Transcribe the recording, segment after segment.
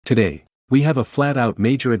Today, we have a flat-out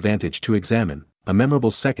major advantage to examine, a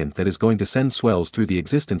memorable second that is going to send swells through the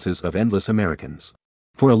existences of endless Americans.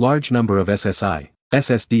 For a large number of SSI,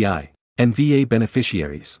 SSDI, and VA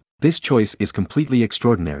beneficiaries, this choice is completely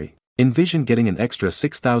extraordinary. Envision getting an extra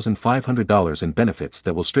 $6,500 in benefits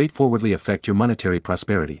that will straightforwardly affect your monetary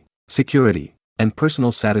prosperity, security, and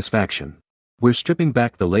personal satisfaction. We're stripping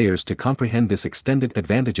back the layers to comprehend this extended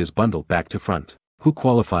advantages bundle back to front. Who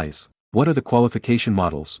qualifies? What are the qualification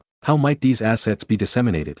models? How might these assets be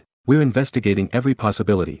disseminated? We're investigating every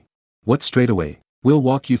possibility. What straightaway? We'll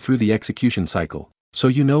walk you through the execution cycle, so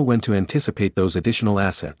you know when to anticipate those additional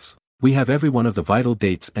assets. We have every one of the vital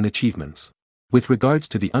dates and achievements. With regards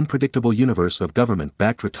to the unpredictable universe of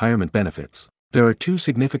government-backed retirement benefits, there are two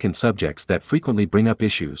significant subjects that frequently bring up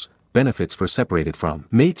issues: benefits for separated from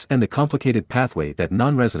mates and the complicated pathway that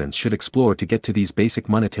non-residents should explore to get to these basic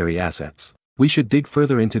monetary assets. We should dig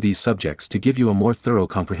further into these subjects to give you a more thorough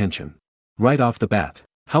comprehension. Right off the bat,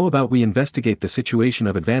 how about we investigate the situation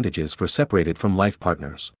of advantages for separated from life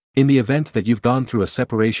partners? In the event that you've gone through a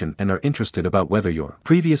separation and are interested about whether your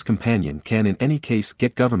previous companion can in any case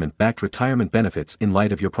get government-backed retirement benefits in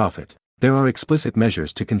light of your profit, there are explicit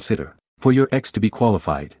measures to consider. For your ex to be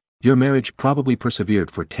qualified, your marriage probably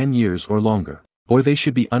persevered for 10 years or longer, or they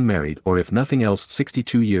should be unmarried or if nothing else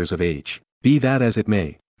 62 years of age. Be that as it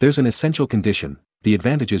may, there's an essential condition: the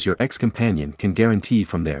advantages your ex-companion can guarantee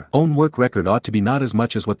from their own work record ought to be not as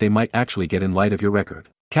much as what they might actually get in light of your record.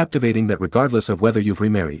 Captivating that regardless of whether you've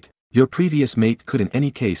remarried, your previous mate could in any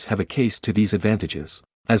case have a case to these advantages,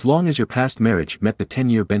 as long as your past marriage met the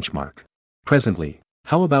 10-year benchmark. Presently,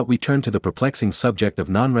 how about we turn to the perplexing subject of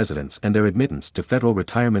non-residents and their admittance to federal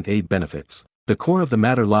retirement aid benefits? The core of the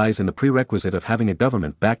matter lies in the prerequisite of having a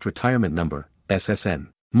government-backed retirement number, SSN.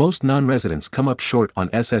 Most non-residents come up short on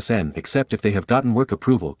SSN except if they have gotten work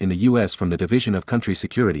approval in the U.S. from the Division of Country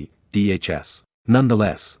Security, DHS.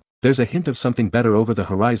 Nonetheless, there's a hint of something better over the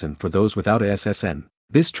horizon for those without a SSN.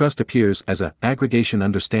 This trust appears as a aggregation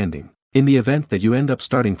understanding. In the event that you end up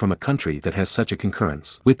starting from a country that has such a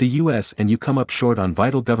concurrence with the U.S. and you come up short on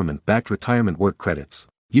vital government-backed retirement work credits,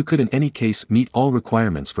 you could in any case meet all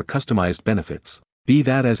requirements for customized benefits. Be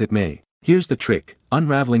that as it may, here's the trick: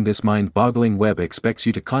 unraveling this mind-boggling web expects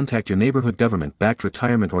you to contact your neighborhood government-backed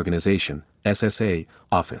retirement organization, SSA,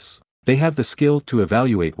 office. They have the skill to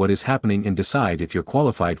evaluate what is happening and decide if you're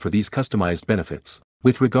qualified for these customized benefits.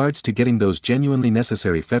 With regards to getting those genuinely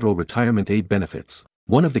necessary federal retirement aid benefits,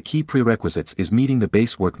 one of the key prerequisites is meeting the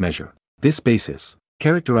base work measure. This basis,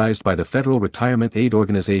 characterized by the Federal Retirement Aid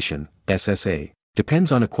Organization, SSA,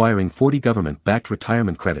 depends on acquiring 40 government-backed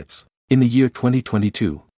retirement credits. In the year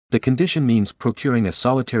 2022, the condition means procuring a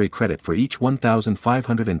solitary credit for each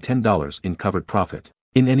 $1,510 in covered profit.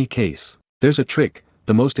 In any case, there's a trick: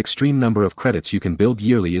 the most extreme number of credits you can build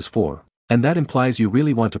yearly is 4, and that implies you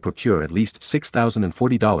really want to procure at least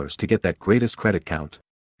 $6,040 to get that greatest credit count.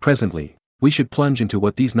 Presently, we should plunge into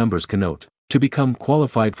what these numbers connote. To become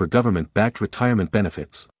qualified for government-backed retirement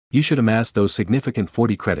benefits, you should amass those significant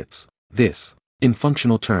 40 credits. This, in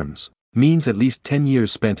functional terms, means at least 10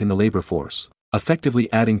 years spent in the labor force,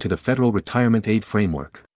 effectively adding to the federal retirement aid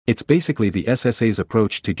framework. It's basically the SSA's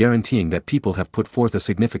approach to guaranteeing that people have put forth a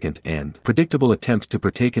significant and predictable attempt to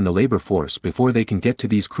partake in the labor force before they can get to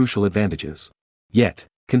these crucial advantages. Yet,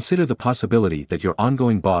 consider the possibility that your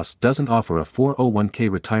ongoing boss doesn't offer a 401k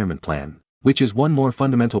retirement plan, which is one more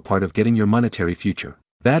fundamental part of getting your monetary future.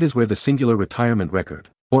 That is where the singular retirement record,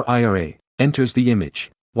 or IRA, enters the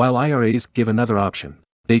image. While IRAs give another option,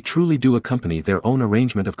 they truly do accompany their own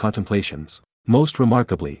arrangement of contemplations. Most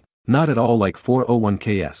remarkably, not at all like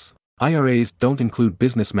 401ks, IRAs don't include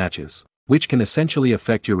business matches, which can essentially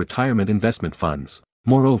affect your retirement investment funds.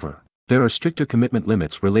 Moreover, there are stricter commitment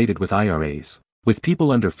limits related with IRAs, with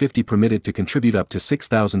people under 50 permitted to contribute up to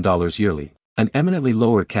 $6,000 yearly, an eminently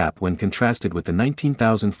lower cap when contrasted with the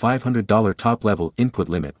 $19,500 top-level input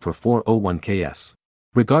limit for 401ks.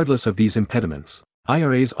 Regardless of these impediments,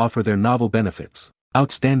 IRAs offer their novel benefits.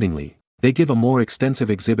 Outstandingly, they give a more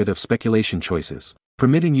extensive exhibit of speculation choices,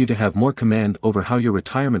 permitting you to have more command over how your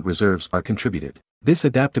retirement reserves are contributed. This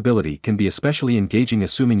adaptability can be especially engaging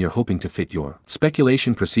assuming you're hoping to fit your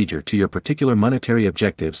speculation procedure to your particular monetary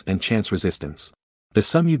objectives and chance resistance. The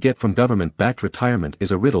sum you get from government-backed retirement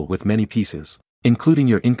is a riddle with many pieces, including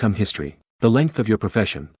your income history, the length of your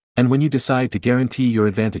profession, and when you decide to guarantee your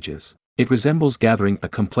advantages. It resembles gathering a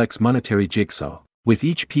complex monetary jigsaw, with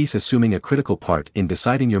each piece assuming a critical part in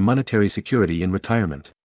deciding your monetary security in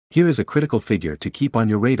retirement. Here is a critical figure to keep on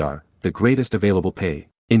your radar: the greatest available pay.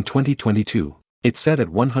 In 2022, it's set at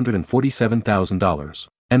 $147,000,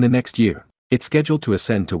 and the next year, It's scheduled to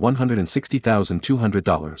ascend to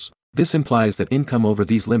 $160,200. This implies that income over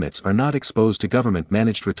these limits are not exposed to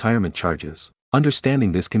government-managed retirement charges.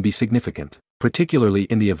 Understanding this can be significant, particularly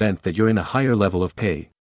in the event that you're in a higher level of pay.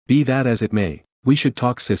 Be that as it may, we should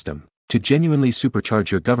talk system. To genuinely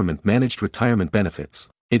supercharge your government-managed retirement benefits,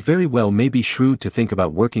 it very well may be shrewd to think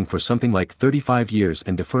about working for something like 35 years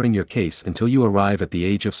and deferring your case until you arrive at the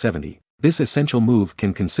age of 70. This essential move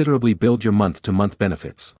can considerably build your month-to-month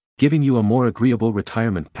benefits, giving you a more agreeable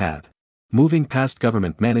retirement path. Moving past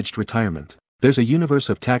government-managed retirement, there's a universe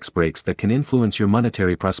of tax breaks that can influence your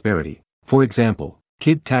monetary prosperity. For example,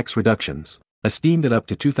 kid tax reductions, esteemed at up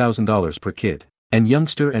to $2,000 per kid, and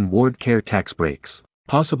youngster and ward care tax breaks,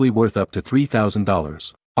 possibly worth up to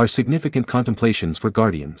 $3,000, are significant contemplations for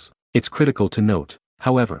guardians. It's critical to note,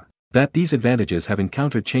 however, that these advantages have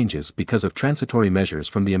encountered changes because of transitory measures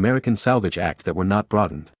from the American Salvage Act that were not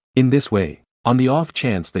broadened. In this way, on the off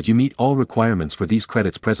chance that you meet all requirements for these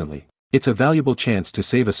credits presently, it's a valuable chance to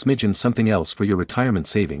save a smidgen something else for your retirement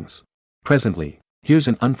savings. Presently, here's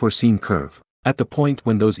an unforeseen curve. At the point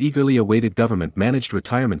when those eagerly awaited government-managed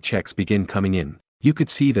retirement checks begin coming in, you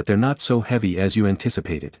could see that they're not so heavy as you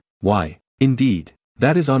anticipated. Why? Indeed,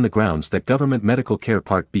 that is on the grounds that government medical care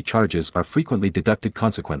Part B charges are frequently deducted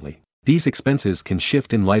consequently. These expenses can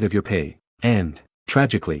shift in light of your pay, and,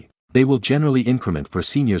 tragically, they will generally increment for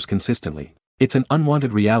seniors consistently. It's an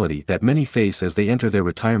unwanted reality that many face as they enter their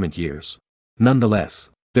retirement years.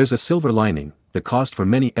 Nonetheless, there's a silver lining: the cost for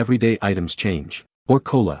many everyday items change, or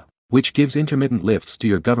COLA, which gives intermittent lifts to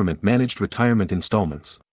your government-managed retirement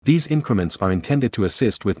installments. These increments are intended to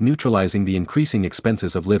assist with neutralizing the increasing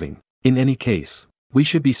expenses of living. In any case, we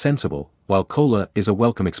should be sensible. While COLA is a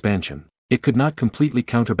welcome expansion, it could not completely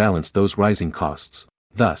counterbalance those rising costs.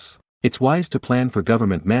 Thus, it's wise to plan for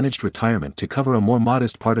government-managed retirement to cover a more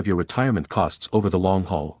modest part of your retirement costs over the long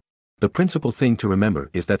haul. The principal thing to remember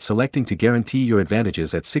is that selecting to guarantee your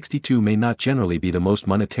advantages at 62 may not generally be the most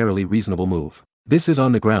monetarily reasonable move. This is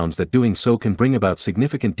on the grounds that doing so can bring about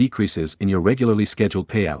significant decreases in your regularly scheduled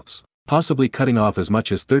payouts, possibly cutting off as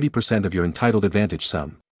much as 30% of your entitled advantage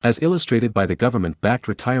sum. As illustrated by the government-backed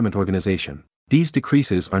retirement organization, these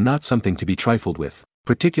decreases are not something to be trifled with,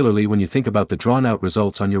 particularly when you think about the drawn-out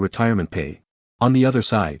results on your retirement pay. On the other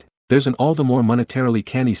side, there's an all the more monetarily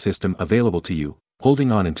canny system available to you,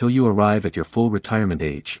 holding on until you arrive at your full retirement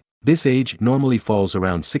age. This age normally falls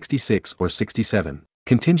around 66 or 67,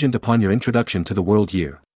 contingent upon your introduction to the world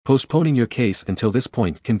year. Postponing your case until this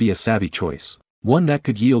point can be a savvy choice, one that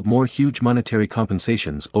could yield more huge monetary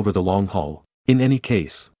compensations over the long haul. In any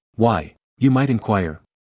case, why, you might inquire?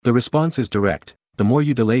 The response is direct: the more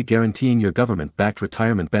you delay guaranteeing your government-backed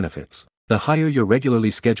retirement benefits, the higher your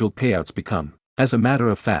regularly scheduled payouts become. As a matter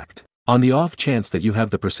of fact, on the off chance that you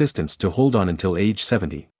have the persistence to hold on until age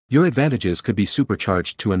 70, your advantages could be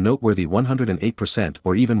supercharged to a noteworthy 108%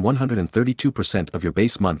 or even 132% of your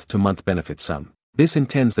base month-to-month benefit sum. This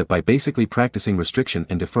intends that by basically practicing restriction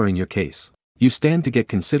and deferring your case, you stand to get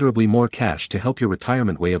considerably more cash to help your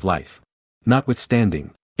retirement way of life.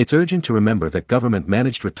 Notwithstanding, it's urgent to remember that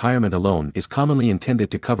government-managed retirement alone is commonly intended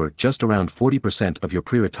to cover just around 40% of your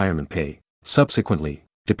pre-retirement pay. Subsequently,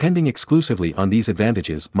 depending exclusively on these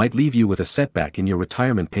advantages might leave you with a setback in your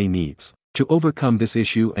retirement pay needs. To overcome this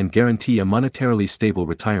issue and guarantee a monetarily stable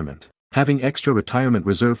retirement, having extra retirement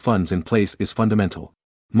reserve funds in place is fundamental.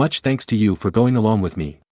 Much thanks to you for going along with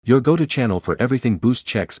me, your go-to channel for everything boost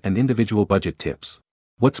checks and individual budget tips.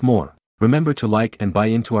 What's more, remember to like and buy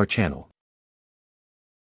into our channel.